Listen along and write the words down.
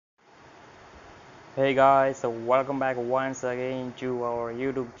Hey guys, so welcome back once again to our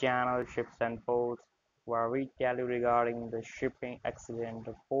YouTube channel Ships and Ports, where we tell you regarding the shipping accident,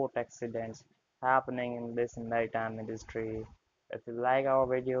 the port accidents happening in this maritime industry. If you like our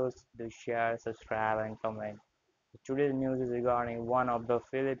videos, do share, subscribe and comment. Today's news is regarding one of the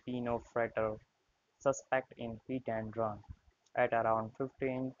Filipino freighter suspect in hit and run at around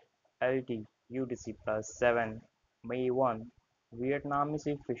 15 LT UTC plus 7 May 1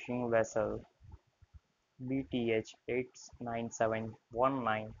 Vietnamese fishing vessel BTH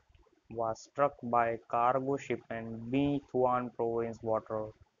 89719 was struck by a cargo ship in Binh Thuan Province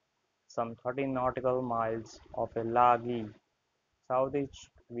Waters, some 30 nautical miles off a La southeast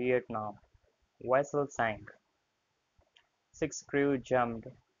Vietnam. Vessel sank. Six crew jumped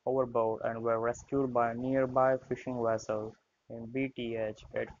overboard and were rescued by a nearby fishing vessel in BTH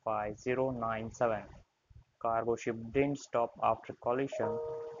 85097. Cargo ship didn't stop after collision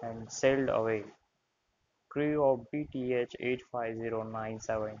and sailed away. Crew of BTH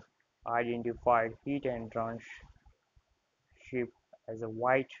 85097 identified hit-and-run ship as a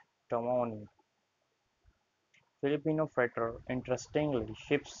 "White Tomony" Filipino freighter. Interestingly,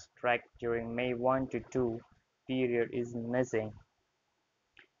 ship's track during May 1 to 2 period is missing.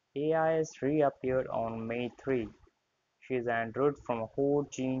 AIS reappeared on May 3. She is en route from Ho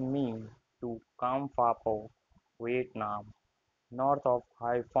Chin Minh to Cam Pha, Vietnam, north of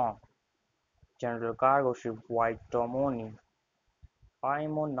Hai Phong. General cargo ship "White Tomony"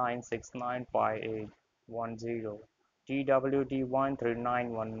 IMO 9695810 TWT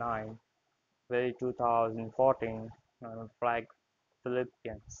 13919 Will 2014 flag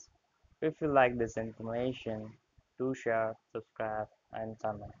Philippines. If you like this information, do share, subscribe and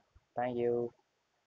comment. Thank you.